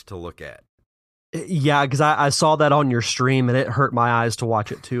eyes to look at. Yeah, because I saw that on your stream and it hurt my eyes to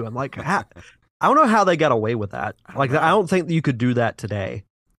watch it too. I'm like, I don't know how they got away with that. I don't think that you could do that today.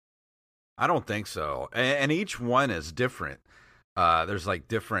 I don't think so. And each one is different. There's like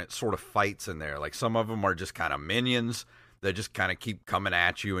different sort of fights in there. Like some of them are just kind of minions that just kind of keep coming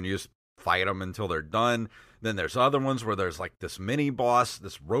at you and you just fight them until they're done. Then there's other ones where there's like this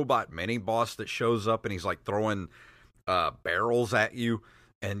robot mini boss that shows up and he's like throwing barrels at you,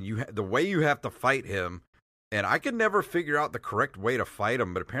 and the way you have to fight him, and I could never figure out the correct way to fight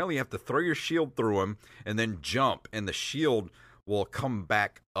him, but apparently you have to throw your shield through him and then jump, and the shield will come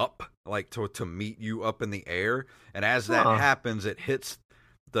back up like to meet you up in the air, and as that happens, it hits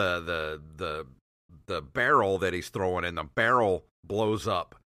the barrel that he's throwing, and the barrel blows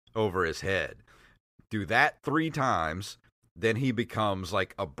up over his head. Do that 3 times, then he becomes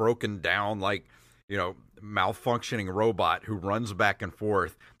like a broken down, like, malfunctioning robot who runs back and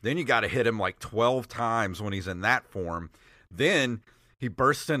forth. Then you got to hit him like 12 times when he's in that form. Then he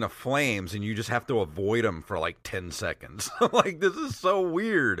bursts into flames and you just have to avoid him for like 10 seconds. Like, this is so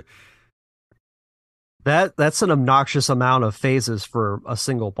weird. That's an obnoxious amount of phases for a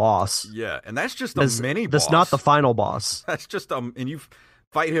single boss. Yeah, and that's just a mini boss. That's not the final boss. That's just and you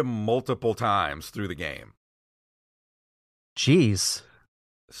fight him multiple times through the game. Jeez.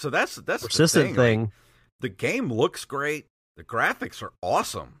 So that's persistent the thing. Like, the game looks great. The graphics are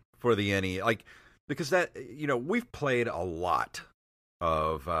awesome for the NES. Like, because that, we've played a lot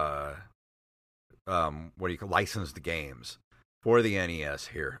of licensed games for the NES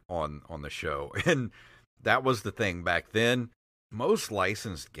here on the show. And that was the thing back then. Most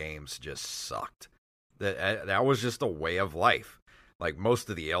licensed games just sucked. That was just a way of life. Like most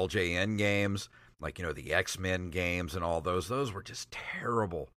of the LJN games, like, the X-Men games and all those were just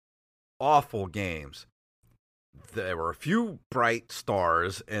terrible, awful games. There were a few bright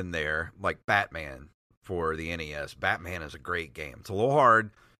stars in there, like Batman for the NES. Batman is a great game. It's a little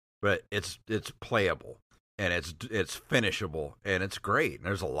hard, but it's playable, and it's finishable, and it's great. And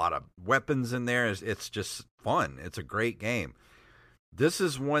there's a lot of weapons in there. It's just fun. It's a great game. This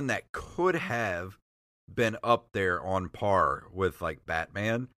is one that could have been up there on par with like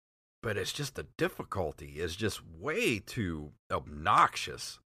Batman, but it's just the difficulty is just way too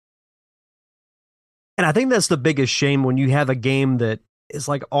obnoxious. And I think that's the biggest shame when you have a game that is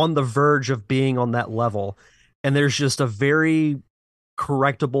like on the verge of being on that level, and there's just a very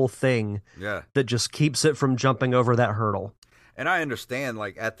correctable thing that just keeps it from jumping over that hurdle. And I understand,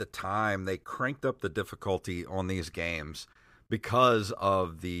 like, at the time, they cranked up the difficulty on these games because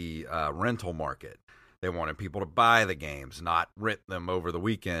of the rental market. They wanted people to buy the games, not rent them over the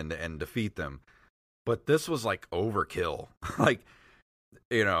weekend and defeat them. But this was, like, overkill. Like,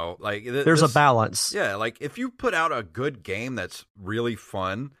 you know, like... There's a balance. Yeah, like, if you put out a good game that's really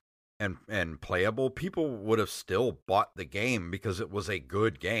fun and playable, people would have still bought the game because it was a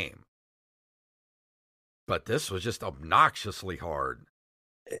good game. But this was just obnoxiously hard.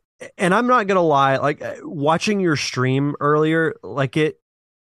 And I'm not gonna lie, like watching your stream earlier, like it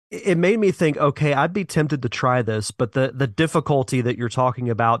made me think, okay, I'd be tempted to try this, but the difficulty that you're talking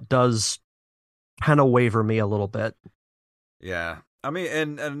about does kind of waver me a little bit. Yeah, I mean,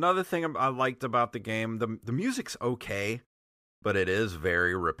 and another thing I liked about the game, the music's okay, but it is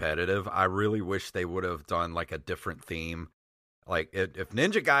very repetitive. I really wish they would have done like a different theme. Like if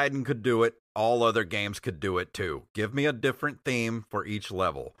Ninja Gaiden could do it, all other games could do it too. Give me a different theme for each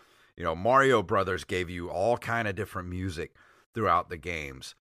level. You know, Mario Brothers gave you all kind of different music throughout the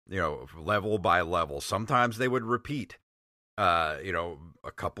games, you know, level by level. Sometimes they would repeat, you know,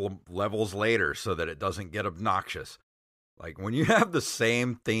 a couple of levels later so that it doesn't get obnoxious. Like when you have the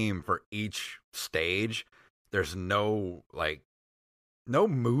same theme for each stage, there's no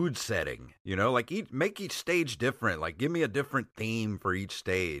mood setting, you know, like make each stage different. Like give me a different theme for each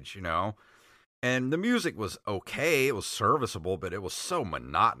stage, you know. And the music was okay, it was serviceable, but it was so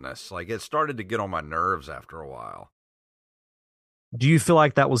monotonous. Like it started to get on my nerves after a while. Do you feel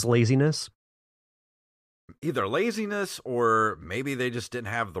like that was laziness? Either laziness or maybe they just didn't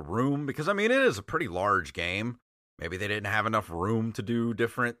have the room, because I mean it is a pretty large game. Maybe they didn't have enough room to do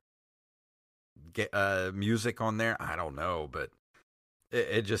different music on there. I don't know, but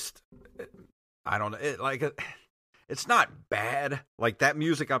I don't know. It's not bad. Like that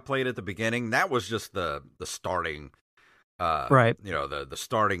music I played at the beginning, that was just the starting, right. You know, the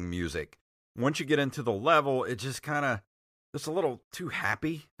starting music. Once you get into the level, it just it's a little too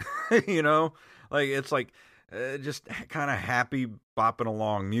happy, you know, like it's like just kind of happy bopping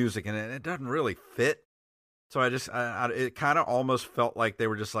along music, and it doesn't really fit. So it kind of almost felt like they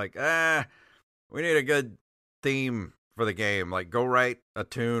were just like, we need a good theme for the game. Like, go write a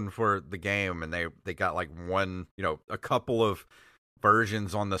tune for the game. And they got like one, you know, a couple of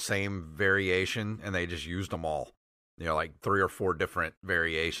versions on the same variation, and they just used them all. You know, like 3 or 4 different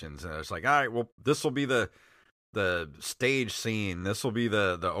variations. And it's like, all right, well, this will be the stage scene. This will be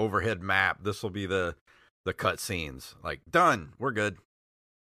the overhead map. This will be the cut scenes. Like, done. We're good.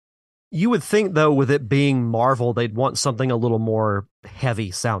 You would think, though, with it being Marvel, they'd want something a little more heavy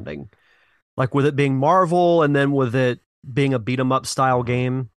sounding. Like with it being Marvel and then with it being a beat-em-up style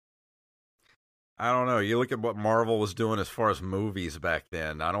game. I don't know. You look at what Marvel was doing as far as movies back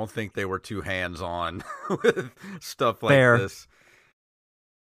then. I don't think they were too hands-on with stuff like this.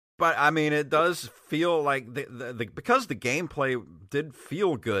 But, I mean, it does feel like, because the gameplay did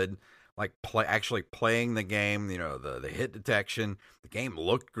feel good, like actually playing the game, you know, the hit detection, the game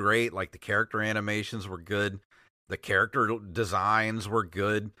looked great, like the character animations were good, the character designs were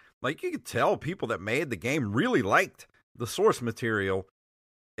good. Like you could tell people that made the game really liked the source material.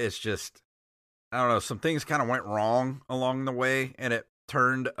 It's just, I don't know, some things kind of went wrong along the way, and it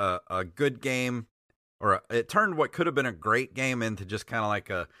turned a good game, or it turned what could have been a great game into just kind of like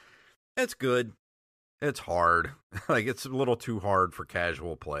it's good, it's hard. Like it's a little too hard for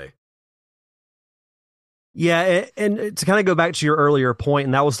casual play. Yeah, and to kind of go back to your earlier point,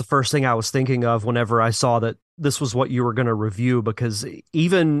 and that was the first thing I was thinking of whenever I saw that this was what you were going to review, because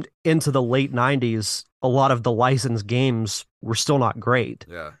even into the late 90s, a lot of the licensed games were still not great.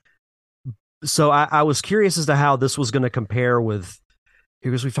 Yeah. So I was curious as to how this was going to compare with,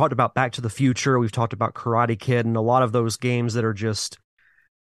 because we've talked about Back to the Future, we've talked about Karate Kid, and a lot of those games that are just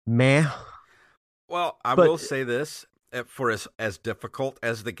meh. Well, I will say this. For as difficult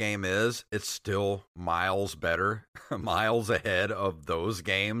as the game is, it's still miles better, miles ahead of those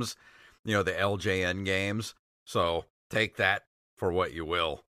games, you know, the LJN games. So take that for what you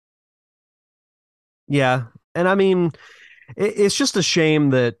will. Yeah. And I mean, it's just a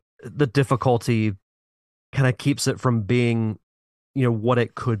shame that the difficulty kind of keeps it from being, you know, what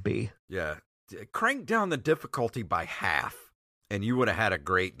it could be. Yeah. Crank down the difficulty by half, and you would have had a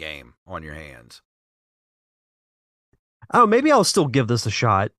great game on your hands. Oh, maybe I'll still give this a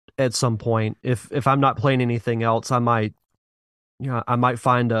shot at some point. If I'm not playing anything else, I might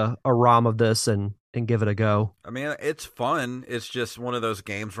find a ROM of this and give it a go. I mean, it's fun. It's just one of those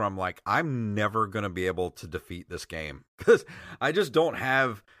games where I'm like, I'm never going to be able to defeat this game because I just don't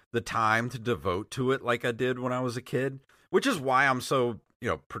have the time to devote to it like I did when I was a kid, which is why I'm so, you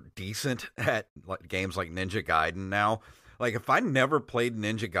know, decent at like games like Ninja Gaiden now. Like, if I never played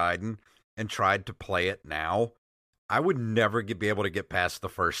Ninja Gaiden and tried to play it now, I would never be able to get past the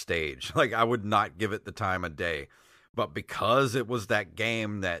first stage. Like, I would not give it the time of day. But because it was that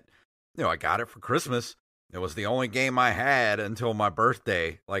game that, I got it for Christmas, it was the only game I had until my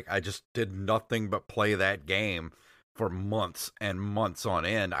birthday. Like, I just did nothing but play that game for months and months on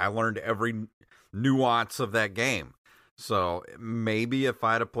end. I learned every nuance of that game. So maybe if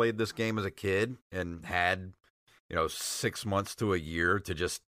I'd have played this game as a kid and had, 6 months to a year to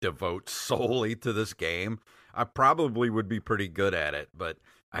just devote solely to this game, I probably would be pretty good at it. But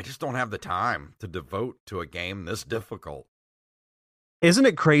I just don't have the time to devote to a game this difficult. Isn't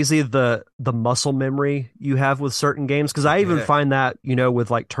it crazy the muscle memory you have with certain games? Because I even find that, with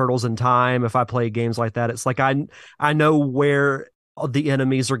like Turtles in Time, if I play games like that, it's like I know where the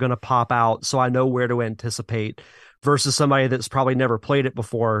enemies are going to pop out, so I know where to anticipate, versus somebody that's probably never played it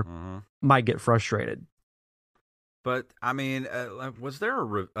before might get frustrated. But, I mean, was there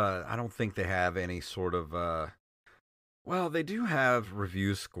I don't think they have any sort of, well, they do have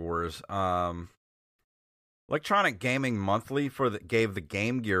review scores. Electronic Gaming Monthly gave the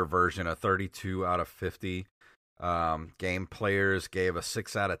Game Gear version a 32 out of 50. Game Players gave a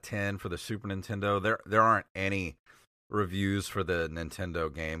 6 out of 10 for the Super Nintendo. There aren't any reviews for the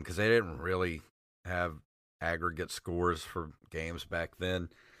Nintendo game because they didn't really have aggregate scores for games back then.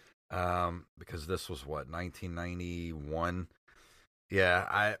 Because this was 1991.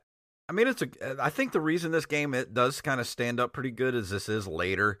 Yeah, I mean I think the reason this game it does kind of stand up pretty good is this is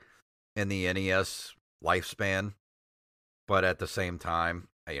later in the NES lifespan, but at the same time,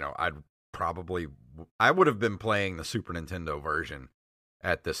 I would have been playing the Super Nintendo version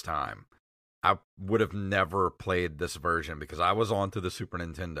at this time. I would have never played this version because I was on to the Super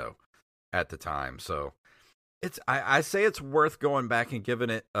Nintendo at the time. So I say it's worth going back and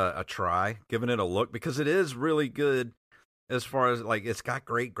giving it a try, giving it a look, because it is really good as far as, like, it's got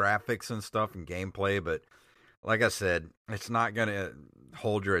great graphics and stuff and gameplay, but like I said, it's not going to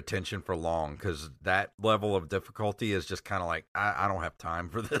hold your attention for long because that level of difficulty is just kind of like, I don't have time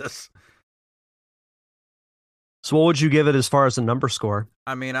for this. So what would you give it as far as a number score?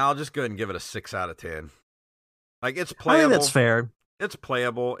 I mean, I'll just go ahead and give it a 6 out of 10. Like, it's playable. I think that's fair. It's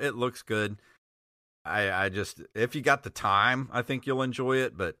playable. It looks good. I just, if you got the time, I think you'll enjoy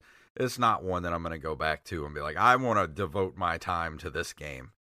it, but it's not one that I'm going to go back to and be like, I want to devote my time to this game.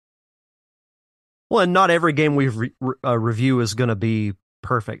 Well, and not every game we review is going to be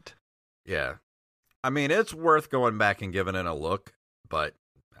perfect. Yeah. I mean, it's worth going back and giving it a look, but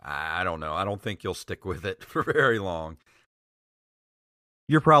I don't know. I don't think you'll stick with it for very long.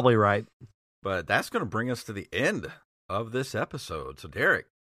 You're probably right. But that's going to bring us to the end of this episode. So, Derek,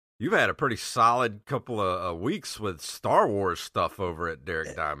 you've had a pretty solid couple of weeks with Star Wars stuff over at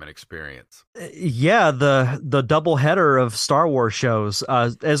Derek Diamond Experience. Yeah, the double header of Star Wars shows.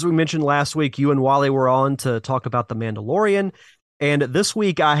 As we mentioned last week, you and Wally were on to talk about The Mandalorian. And this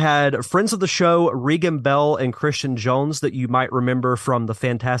week I had friends of the show, Regan Bell and Christian Jones, that you might remember from the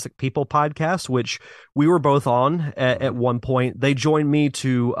Fantastic People podcast, which we were both on at one point. They joined me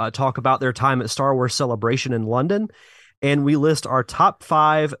to talk about their time at Star Wars Celebration in London. And we list our top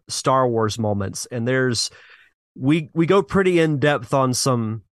 5 Star Wars moments. And we go pretty in depth on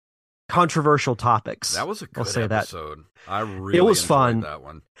some controversial topics. That was a good episode. I really it was enjoyed fun. That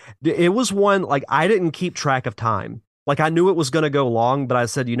one. It was one, like, I didn't keep track of time. Like, I knew it was going to go long, but I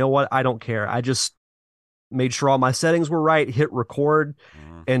said, you know what? I don't care. I just made sure all my settings were right, hit record,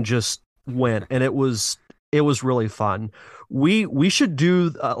 and just went. And it was really fun. We should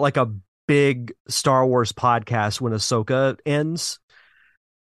do like a big Star Wars podcast when Ahsoka ends.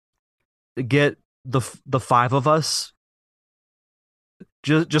 Get the 5 of us.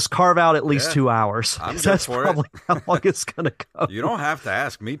 Just carve out at least 2 hours. That's probably how long it's gonna go. You don't have to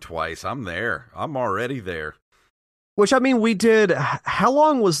ask me twice. I'm there. I'm already there. Which, I mean, we did. How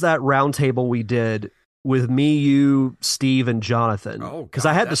long was that roundtable we did with me, you, Steve, and Jonathan? Oh, because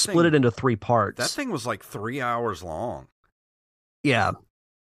I had to split it into 3 parts. That thing was like 3 hours long. Yeah.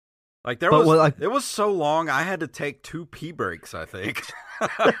 Like it was so long, I had to take 2 pee breaks, I think.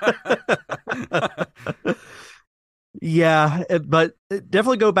 Yeah, but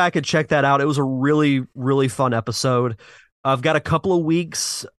definitely go back and check that out. It was a really, really fun episode. I've got a couple of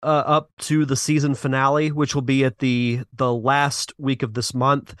weeks up to the season finale, which will be at the last week of this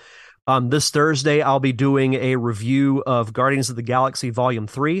month. This Thursday, I'll be doing a review of Guardians of the Galaxy Volume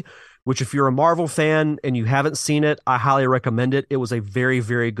 3, which, if you're a Marvel fan and you haven't seen it, I highly recommend it. It was a very,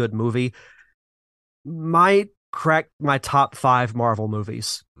 very good movie. Might crack my top 5 Marvel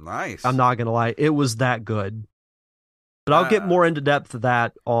movies. Nice. I'm not going to lie. It was that good. But I'll get more into depth of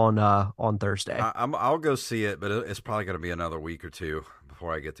that on Thursday. I'll go see it, but it's probably going to be another week or two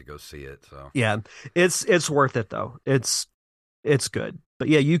before I get to go see it. So yeah, it's worth it though. It's good. But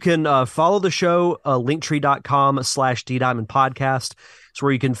yeah, you can follow the show, linktree.com/DDiamond podcast. It's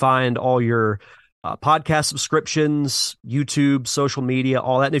where you can find all your podcast subscriptions, YouTube, social media,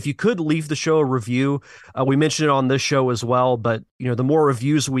 all that. And if you could leave the show a review, we mentioned it on this show as well, but the more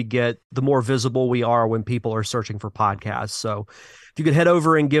reviews we get, the more visible we are when people are searching for podcasts. So if you could head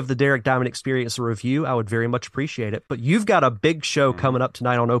over and give the Derek Diamond Experience a review, I would very much appreciate it. But you've got a big show coming up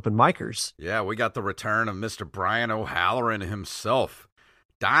tonight on Open Micers. Yeah, we got the return of Mr. Brian O'Halloran himself.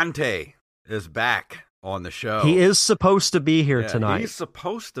 Dante is back on the show. He is supposed to be here tonight. He's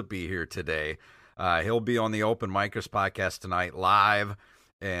supposed to be here today. He'll be on the Open Micers podcast tonight live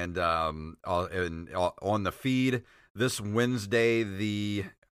and on the feed this Wednesday, the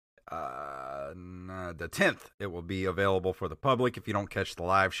 10th. It will be available for the public if you don't catch the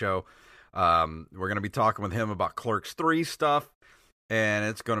live show. We're going to be talking with him about Clerks 3 stuff, and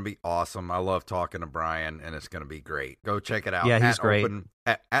it's going to be awesome. I love talking to Brian, and it's going to be great. Go check it out. Yeah, he's great.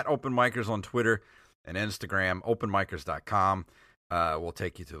 At Open Micers on Twitter and Instagram, openmicers.com. We'll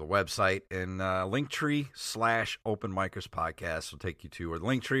take you to the website, and Linktree/Open Micers podcast will take you to, or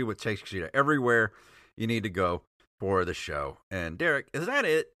Linktree, which takes you to everywhere you need to go for the show. And Derek, is that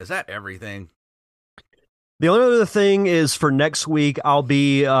it? Is that everything? The only other thing is for next week, I'll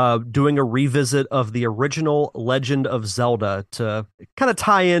be doing a revisit of the original Legend of Zelda to kind of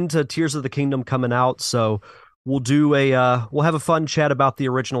tie into Tears of the Kingdom coming out. So we'll have a fun chat about the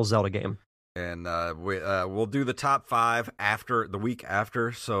original Zelda game. And we'll do the top 5 after the week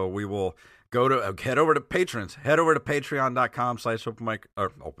after. So we will head over to patrons. Head over to Nerd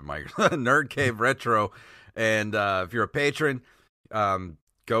Cave Retro. And if you're a patron,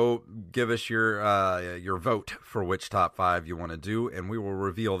 go give us your vote for which top 5 you want to do, and we will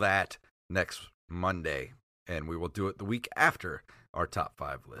reveal that next Monday. And we will do it the week after our top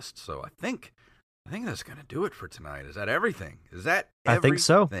 5 list. So I think that's going to do it for tonight. Is that everything? Is that everything? I think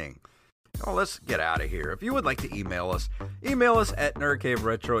so. Oh, let's get out of here. If you would like to email us at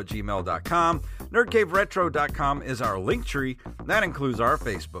nerdcaveretro@gmail.com. Nerdcaveretro.com is our link tree. That includes our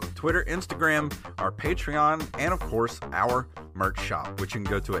Facebook, Twitter, Instagram, our Patreon, and of course, our merch shop, which you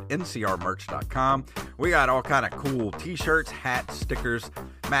can go to at ncrmerch.com. We got all kind of cool t-shirts, hats, stickers,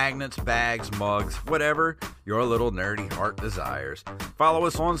 magnets, bags, mugs, whatever your little nerdy heart desires. Follow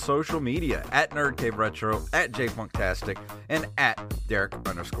us on social media at NerdCaveRetro, at JFunktastic, and at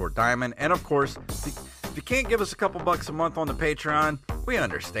Derek_Diamond. And of course, if you can't give us a couple bucks a month on the Patreon, we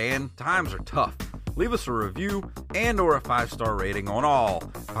understand. Times are tough. Leave us a review and or a 5-star rating on all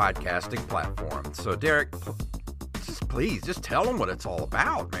podcasting platforms. So Derek, please just tell them what it's all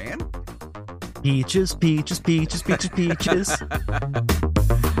about, man. Peaches, peaches, peaches, peaches, peaches.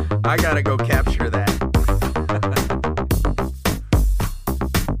 I gotta go capture that.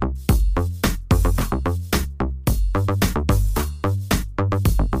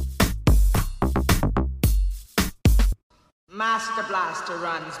 Master Blaster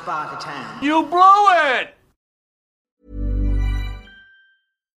runs Bartertown. You blew it!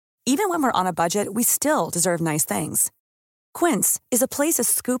 Even when we're on a budget, we still deserve nice things. Quince is a place to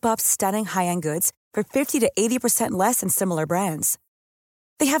scoop up stunning high-end goods for 50 to 80% less than similar brands.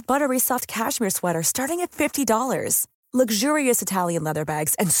 They have buttery soft cashmere sweaters starting at $50, luxurious Italian leather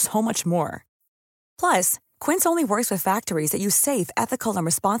bags, and so much more. Plus, Quince only works with factories that use safe, ethical, and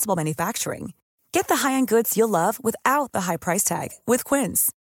responsible manufacturing. Get the high-end goods you'll love without the high price tag with Quince.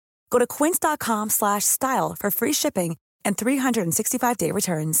 Go to quince.com/style for free shipping and 365-day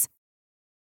returns.